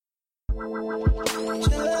The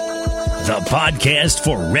podcast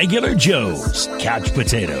for regular Joes, couch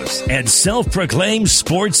potatoes, and self-proclaimed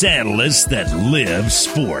sports analysts that live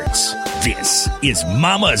sports. This is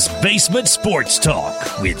Mama's Basement Sports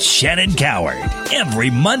Talk with Shannon Coward.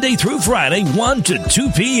 Every Monday through Friday, 1 to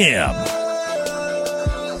 2 p.m.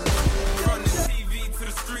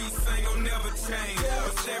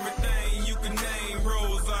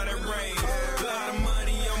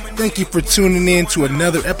 Thank you for tuning in to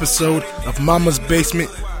another episode of Mama's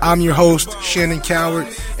Basement. I'm your host, Shannon Coward,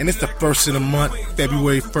 and it's the first of the month,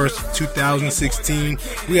 February 1st, 2016.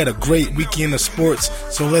 We had a great weekend of sports,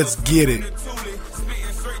 so let's get it.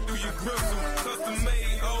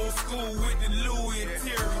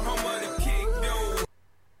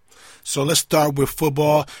 So let's start with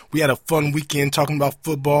football. We had a fun weekend talking about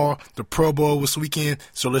football. The Pro Bowl was weekend,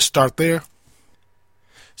 so let's start there.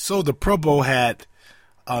 So the Pro Bowl had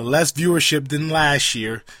less viewership than last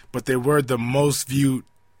year, but they were the most viewed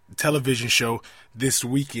television show this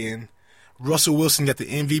weekend. Russell Wilson got the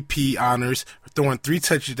MVP honors, throwing 3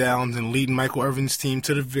 touchdowns and leading Michael Irvin's team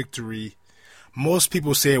to the victory. Most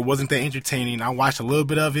people say it wasn't that entertaining. I watched a little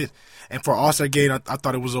bit of it, and for All-Star Game, I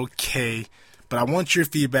thought it was okay. But I want your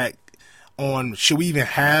feedback on, should we even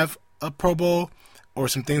have a Pro Bowl, or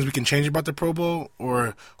some things we can change about the Pro Bowl,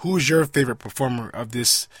 or who's your favorite performer of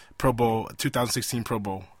this Pro Bowl, 2016 Pro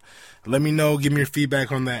Bowl? Let me know. Give me your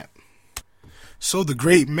feedback on that. So the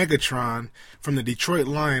great Megatron from the Detroit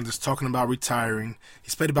Lions is talking about retiring.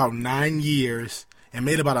 He's played about 9 years and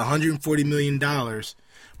made about $140 million.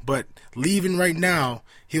 But leaving right now,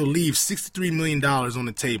 he'll leave $63 million on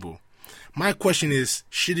the table. My question is,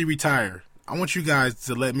 should he retire? I want you guys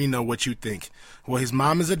to let me know what you think. Well, his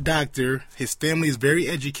mom is a doctor. His family is very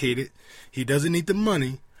educated. He doesn't need the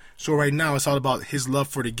money. So right now, it's all about his love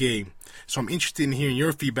for the game. So I'm interested in hearing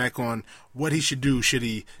your feedback on what he should do. Should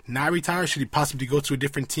he not retire? Should he possibly go to a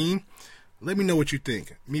different team? Let me know what you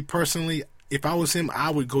think. Me personally, if I was him,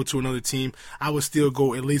 I would go to another team. I would still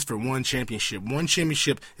go at least for one championship. One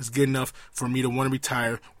championship is good enough for me to want to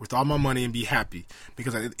retire with all my money and be happy.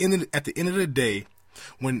 Because at the end of the day,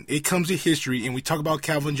 when it comes to history, and we talk about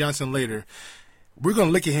Calvin Johnson later, we're going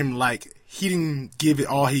to look at him like he didn't give it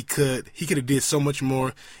all he could. He could have did so much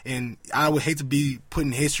more, and I would hate to be put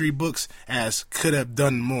in history books as could have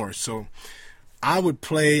done more. So I would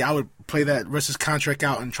play that rest of his contract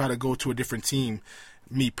out and try to go to a different team,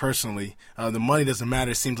 me personally. The money doesn't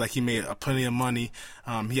matter. It seems like he made plenty of money.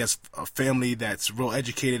 He has a family that's real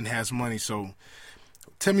educated and has money. So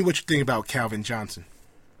tell me what you think about Calvin Johnson.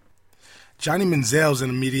 Johnny Manziel's in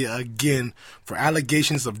the media again for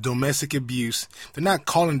allegations of domestic abuse. They're not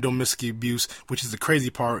calling domestic abuse, which is the crazy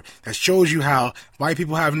part. That shows you how white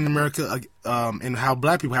people have it in America and how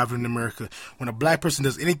black people have it in America. When a black person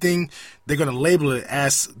does anything, they're going to label it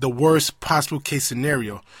as the worst possible case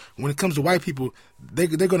scenario. When it comes to white people, they're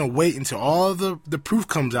going to wait until all the proof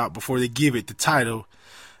comes out before they give it the title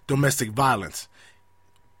domestic violence.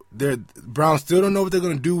 Browns still don't know what they're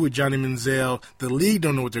going to do with Johnny Manziel. The league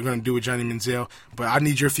don't know what they're going to do with Johnny Manziel. But I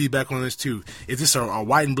need your feedback on this too. Is this a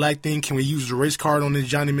white and black thing? Can we use the race card on this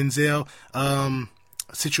Johnny Manziel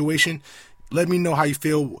situation? Let me know how you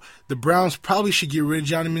feel. The Browns probably should get rid of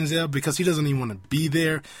Johnny Manziel because he doesn't even want to be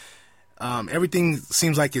there. Everything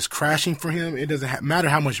seems like it's crashing for him. It doesn't matter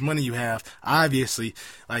how much money you have. Obviously,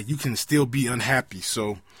 like, you can still be unhappy.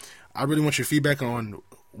 So I really want your feedback on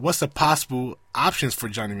what's the possible options for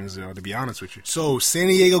Johnny Manziel, to be honest with you. So San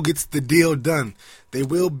Diego gets the deal done. They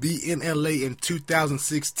will be in LA in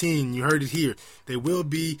 2016. You heard it here. They will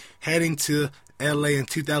be heading to LA in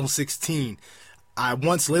 2016. I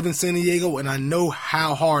once lived in San Diego, and I know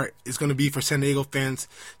how hard it's going to be for San Diego fans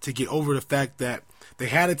to get over the fact that they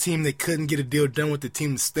had a team that couldn't get a deal done with the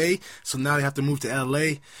team to stay, so now they have to move to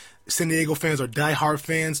LA. San Diego fans are diehard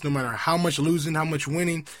fans, no matter how much losing, how much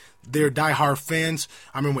winning. They're diehard fans.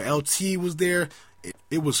 I remember when LT was there,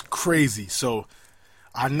 it was crazy. So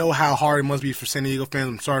I know how hard it must be for San Diego fans.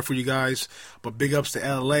 I'm sorry for you guys, but big ups to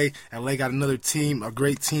LA. LA got another team, a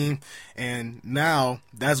great team, and now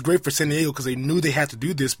that's great for San Diego because they knew they had to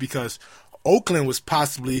do this because Oakland was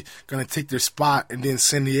possibly going to take their spot, and then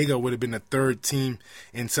San Diego would have been the third team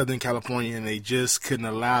in Southern California, and they just couldn't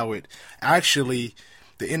allow it. Actually,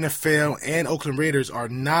 the NFL and Oakland Raiders are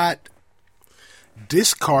not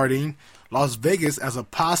discarding Las Vegas as a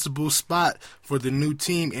possible spot for the new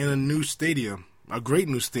team and a new stadium, a great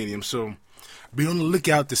new stadium. So be on the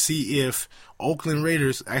lookout to see if Oakland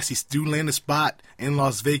Raiders actually do land a spot in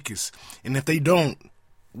Las Vegas. And if they don't,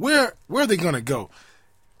 where are they going to go?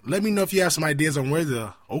 Let me know if you have some ideas on where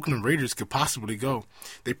the Oakland Raiders could possibly go.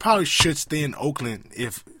 They probably should stay in Oakland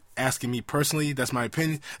if asking me personally, that's my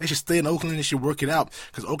opinion. They should stay in Oakland. They should work it out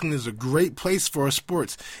because Oakland is a great place for our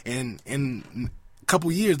sports. And in a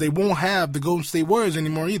couple years, they won't have the Golden State Warriors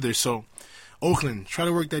anymore either. So, Oakland, try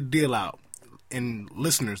to work that deal out. And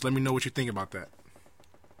listeners, let me know what you think about that.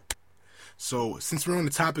 So, since we're on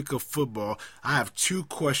the topic of football, I have two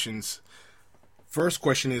questions. First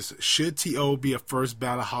question is, should T.O. be a first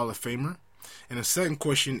ballot Hall of Famer? And the second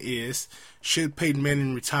question is, should Peyton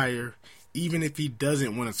Manning retire even if he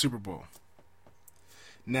doesn't win a Super Bowl?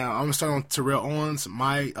 Now, I'm going to start on Terrell Owens.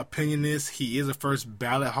 My opinion is he is a first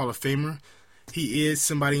ballot Hall of Famer. He is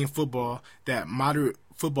somebody in football that moderate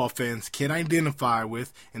football fans can identify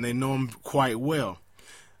with, and they know him quite well.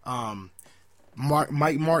 Mike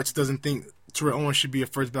Martz doesn't think Terrell Owens should be a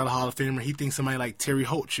first ballot Hall of Famer. He thinks somebody like Terry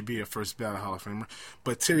Holt should be a first ballot Hall of Famer.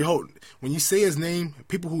 But Terry Holt, when you say his name,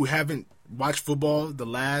 people who haven't watched football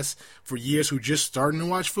for years, who just starting to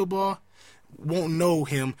watch football, won't know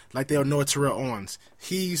him like they'll know Terrell Owens.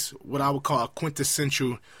 He's what I would call a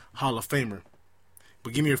quintessential Hall of Famer.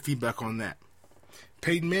 But give me your feedback on that.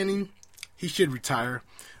 Peyton Manning, he should retire.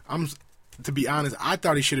 To be honest, I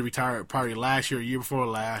thought he should have retired probably last year or year before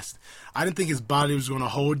last. I didn't think his body was going to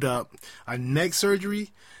hold up. A neck surgery,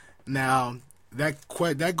 now that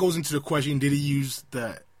goes into the question, did he use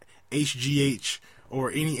the HGH or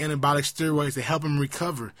any anabolic steroids to help him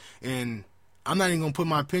recover? And I'm not even going to put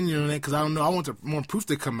my opinion on that because I don't know. I want more proof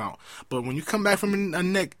to come out. But when you come back from a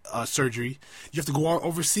neck surgery, you have to go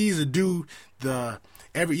overseas to do you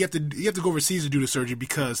have to go overseas to do the surgery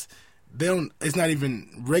because it's not even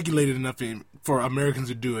regulated enough for Americans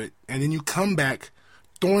to do it. And then you come back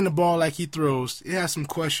throwing the ball like he throws. It has some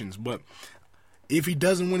questions. But if he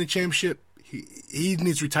doesn't win the championship, he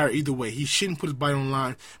needs to retire either way. He shouldn't put his body on the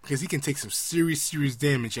line because he can take some serious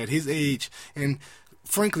damage at his age. And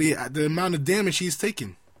frankly, the amount of damage he's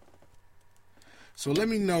taking. So let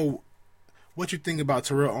me know what you think about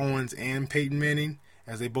Terrell Owens and Peyton Manning,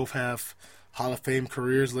 as they both have Hall of Fame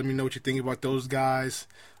careers. Let me know what you think about those guys.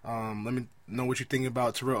 Let me know what you think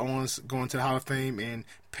about Terrell Owens going to the Hall of Fame and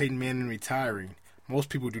Peyton Manning retiring. Most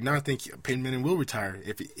people do not think Peyton Manning will retire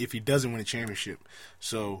if he doesn't win a championship.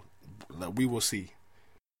 So we will see.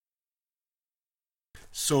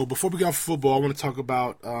 So before we get off football, I want to talk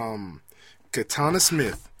about Katana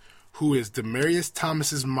Smith, who is Demaryius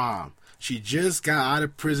Thomas's mom. She just got out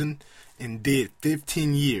of prison and did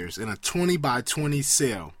 15 years in a 20-by-20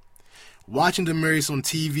 cell. Watching Demaryius on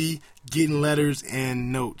TV, getting letters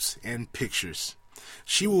and notes and pictures.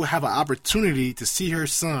 She will have an opportunity to see her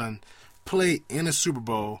son play in a Super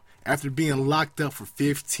Bowl after being locked up for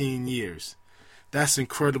 15 years. That's an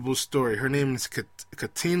incredible story. Her name is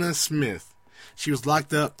Katina Smith. She was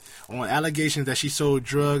locked up on allegations that she sold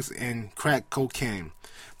drugs and crack cocaine.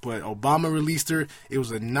 But Obama released her. It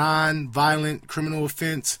was a non-violent criminal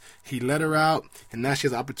offense. He let her out, and now she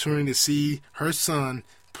has the opportunity to see her son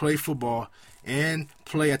play football and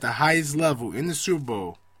play at the highest level in the Super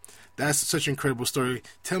Bowl. That's such an incredible story.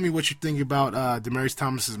 Tell me what you think about Demaryius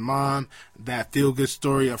Thomas's mom, that feel-good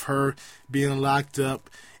story of her being locked up.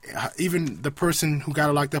 Even the person who got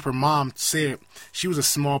her locked up, her mom, said she was a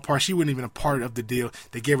small part. She wasn't even a part of the deal.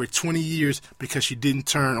 They gave her 20 years because she didn't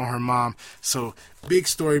turn on her mom. So, big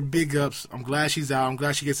story, big ups. I'm glad she's out. I'm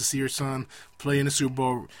glad she gets to see her son play in the Super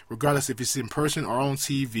Bowl, regardless if it's in person or on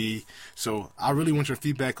TV. So, I really want your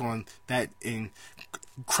feedback on that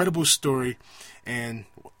incredible story and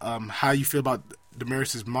how you feel about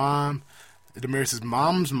Demaryius'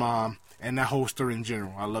 mom's mom, and that whole story in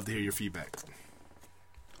general. I'd love to hear your feedback.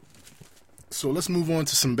 So let's move on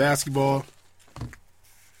to some basketball.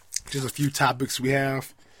 Just a few topics we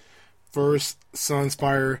have. First, Suns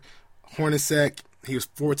fire Hornacek. He was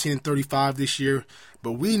 14-35 this year,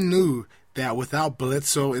 but we knew that without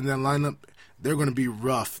Bledsoe in that lineup, they're going to be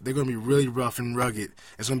rough. They're going to be really rough and rugged.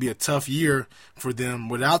 It's going to be a tough year for them.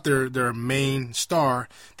 Without their main star,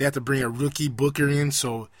 they have to bring a rookie Booker in.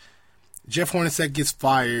 So Jeff Hornacek gets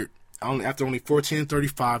fired after only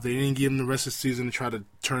 14-35. They didn't give him the rest of the season to try to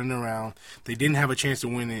turn it around. They didn't have a chance to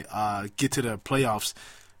win it, get to the playoffs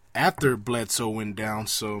after Bledsoe went down.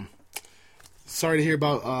 So sorry to hear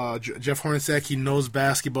about Jeff Hornacek. He knows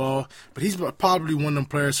basketball, but he's probably one of them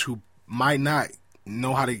players who might not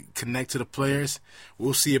know how to connect to the players.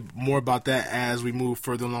 We'll see more about that as we move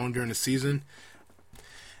further along during the season.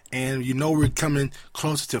 And we're coming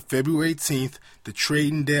closer to February 18th, the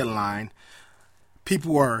trading deadline.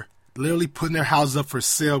 People are literally putting their houses up for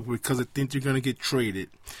sale because they think they're going to get traded.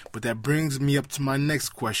 But that brings me up to my next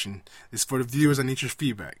question. It's for the viewers. I need your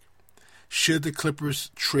feedback. Should the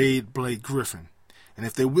Clippers trade Blake Griffin? And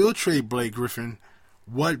if they will trade Blake Griffin,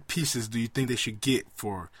 what pieces do you think they should get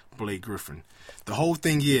for Blake Griffin? The whole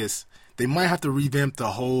thing is they might have to revamp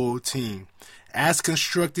the whole team. As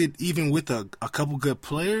constructed, even with a couple good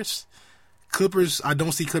players, I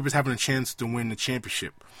don't see Clippers having a chance to win the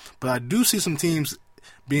championship. But I do see some teams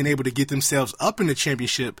being able to get themselves up in the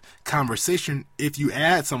championship conversation if you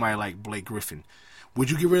add somebody like Blake Griffin. Would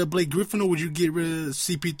you get rid of Blake Griffin or would you get rid of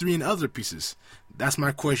CP3 and other pieces? That's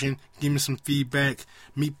my question. Give me some feedback.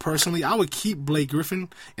 Me personally, I would keep Blake Griffin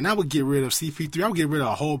and I would get rid of CP3. I would get rid of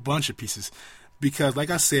a whole bunch of pieces because, like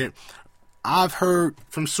I said, I've heard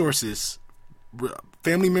from sources,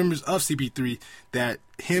 family members of CP3, that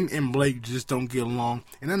him and Blake just don't get along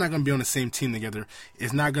and they're not going to be on the same team together.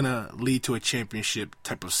 It's not going to lead to a championship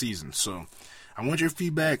type of season. So I want your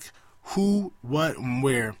feedback. Who, what, and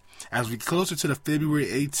where. As we closer to the February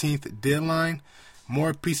 18th deadline,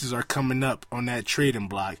 more pieces are coming up on that trading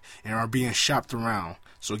block and are being shopped around.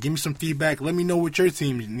 So give me some feedback. Let me know what your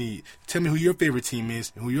team need. Tell me who your favorite team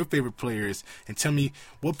is and who your favorite player is. And tell me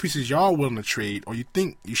what pieces y'all are willing to trade or you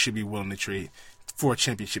think you should be willing to trade for a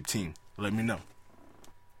championship team. Let me know.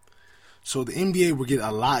 So the NBA will get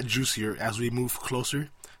a lot juicier as we move closer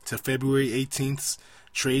to February 18th's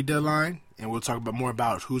trade deadline. And we'll talk about more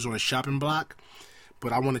about who's on the shopping block.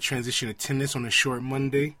 But I want to transition to tennis on a short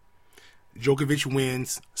Monday. Djokovic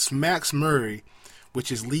wins, smacks Murray,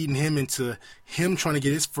 which is leading him into him trying to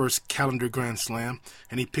get his first calendar Grand Slam.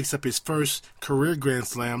 And he picks up his first career Grand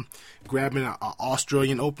Slam, grabbing an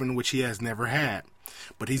Australian Open, which he has never had.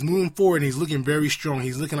 But he's moving forward and he's looking very strong.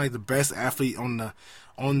 He's looking like the best athlete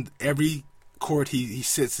on every court he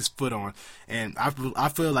sets his foot on. And I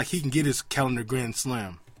feel like he can get his calendar Grand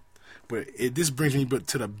Slam. But this brings me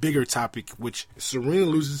to the bigger topic, which Serena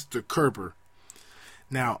loses to Kerber.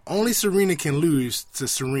 Now, only Serena can lose to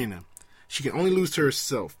Serena. She can only lose to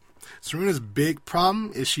herself. Serena's big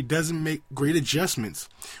problem is she doesn't make great adjustments.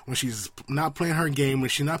 When she's not playing her game, when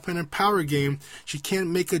she's not playing her power game, she can't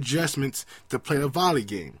make adjustments to play the volley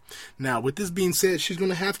game. Now, with this being said, she's going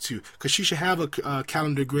to have to, because she should have a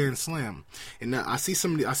calendar Grand Slam. And now I see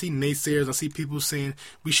naysayers, I see people saying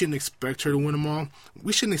we shouldn't expect her to win them all.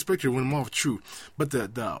 We shouldn't expect her to win them all, true. But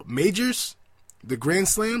the majors, the Grand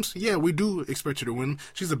Slams, yeah, we do expect her to win.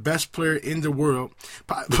 She's the best player in the world,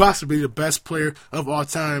 possibly the best player of all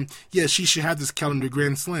time. Yeah, she should have this calendar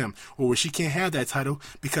Grand Slam. Or she can't have that title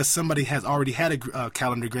because somebody has already had a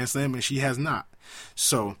calendar Grand Slam and she has not.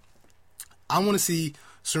 So I want to see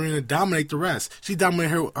Serena dominate the rest. She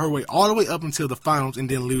dominated her way all the way up until the finals and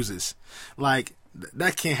then loses. Like,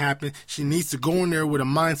 that can't happen. She needs to go in there with a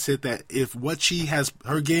mindset that if what she has,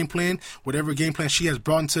 her game plan, whatever game plan she has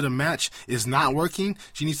brought into the match is not working,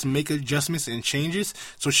 she needs to make adjustments and changes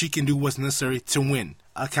so she can do what's necessary to win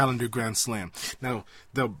a calendar Grand Slam. Now,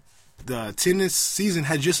 the tennis season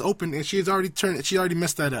had just opened and she already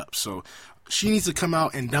messed that up. So she needs to come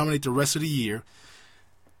out and dominate the rest of the year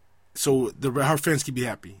so her fans can be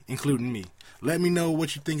happy, including me. Let me know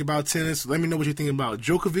what you think about tennis. Let me know what you think about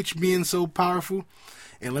Djokovic being so powerful.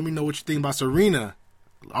 And let me know what you think about Serena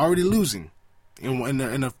already losing in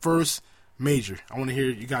the first major. I want to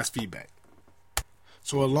hear you guys' feedback.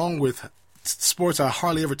 So along with sports I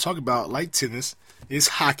hardly ever talk about, like tennis, is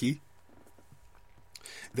hockey.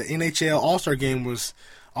 The NHL All-Star Game was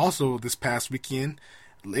also this past weekend.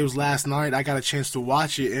 It was last night. I got a chance to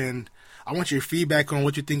watch it, and I want your feedback on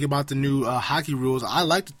what you think about the new hockey rules. I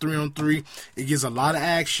like the 3-on-3. It gives a lot of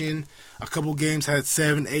action. A couple games had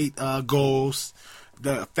 7-8 goals.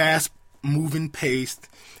 The fast-moving pace.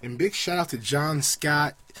 And big shout-out to John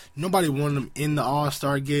Scott. Nobody wanted him in the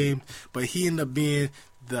All-Star Game, but he ended up being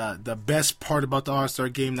the best part about the All-Star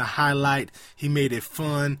Game, the highlight. He made it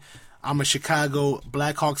fun. I'm a Chicago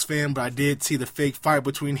Blackhawks fan, but I did see the fake fight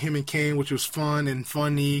between him and Kane, which was fun and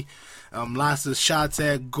funny. Lots of shots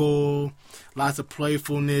at goal, lots of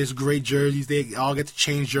playfulness, great jerseys. They all get to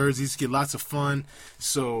change jerseys, get lots of fun.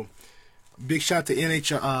 So, big shout to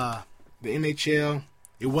NHL. The NHL,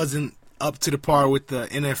 it wasn't up to the par with the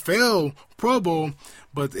NFL Pro Bowl,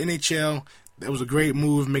 but the NHL, that was a great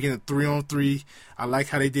move, making it 3-on-3. I like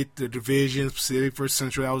how they did the divisions, Pacific versus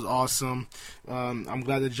Central. That was awesome. I'm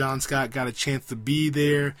glad that John Scott got a chance to be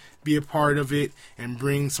there, be a part of it, and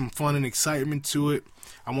bring some fun and excitement to it.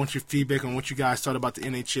 I want your feedback on what you guys thought about the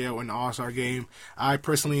NHL and the All-Star Game. I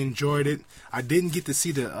personally enjoyed it. I didn't get to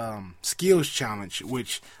see the skills challenge,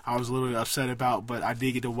 which I was a little upset about, but I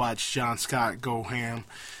did get to watch John Scott go ham.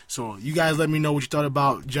 So you guys let me know what you thought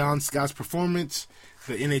about John Scott's performance,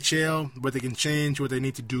 the NHL, what they can change, what they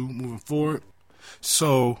need to do moving forward.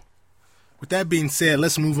 So with that being said,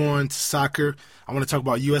 let's move on to soccer. I want to talk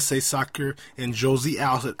about USA Soccer and Jozy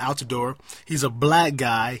Altidore. He's a black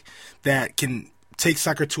guy that can take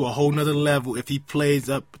soccer to a whole nother level if he plays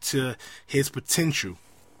up to his potential.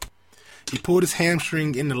 He pulled his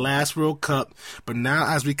hamstring in the last World Cup, but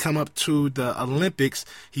now as we come up to the Olympics,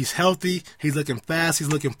 he's healthy, he's looking fast, he's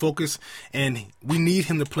looking focused, and we need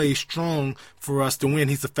him to play strong for us to win.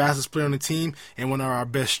 He's the fastest player on the team and one of our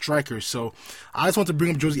best strikers. So I just want to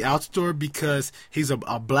bring up Jozy Altidore because he's a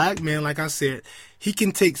black man, like I said. He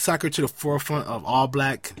can take soccer to the forefront of all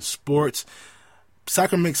black sports.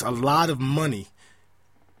 Soccer makes a lot of money.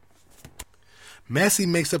 Messi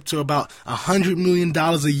makes up to about $100 million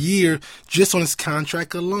a year just on his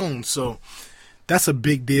contract alone. So that's a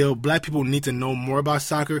big deal. Black people need to know more about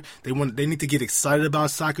soccer. They need to get excited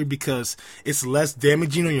about soccer because it's less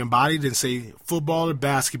damaging on your body than, say, football or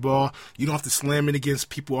basketball. You don't have to slam it against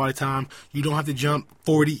people all the time. You don't have to jump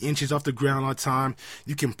 40 inches off the ground all the time.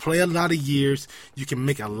 You can play a lot of years. You can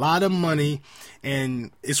make a lot of money. And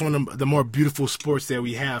it's one of the more beautiful sports that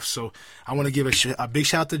we have. So I want to give a big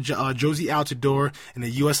shout out to Jozy Altidore and the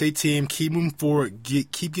USA team. Keep moving forward.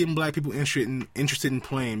 Keep getting black people interested in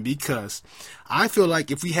playing, because I feel like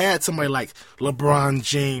if we had somebody like LeBron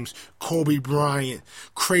James, Kobe Bryant,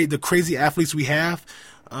 the crazy athletes we have,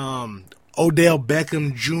 Odell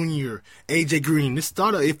Beckham Jr., AJ Green, this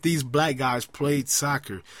started if these black guys played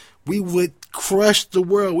soccer. We would crush the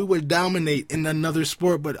world. We would dominate in another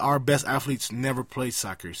sport, but our best athletes never played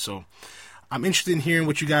soccer. So I'm interested in hearing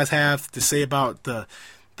what you guys have to say about the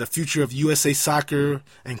future of USA Soccer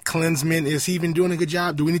and Klinsmann. Is he even doing a good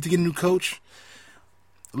job? Do we need to get a new coach?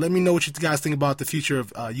 Let me know what you guys think about the future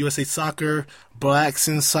of USA Soccer, blacks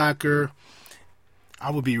in soccer.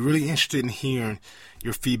 I would be really interested in hearing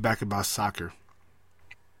your feedback about soccer.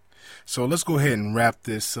 So let's go ahead and wrap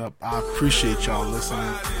this up. I appreciate y'all listening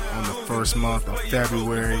on the first month of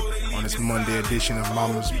February on this Monday edition of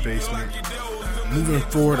Mama's Basement. Moving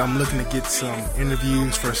forward, I'm looking to get some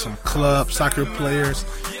interviews for some club soccer players,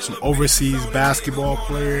 some overseas basketball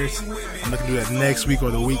players. I'm looking to do that next week or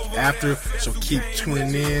the week after, so keep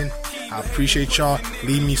tuning in. I appreciate y'all.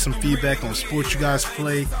 Leave me some feedback on sports you guys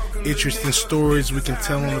play, interesting stories we can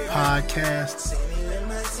tell on the podcast.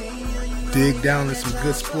 Dig down to some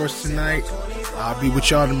good sports tonight. I'll be with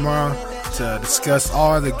y'all tomorrow to discuss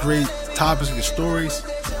all the great topics and stories.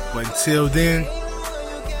 But until then,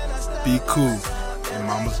 be cool in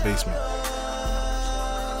Mama's Basement.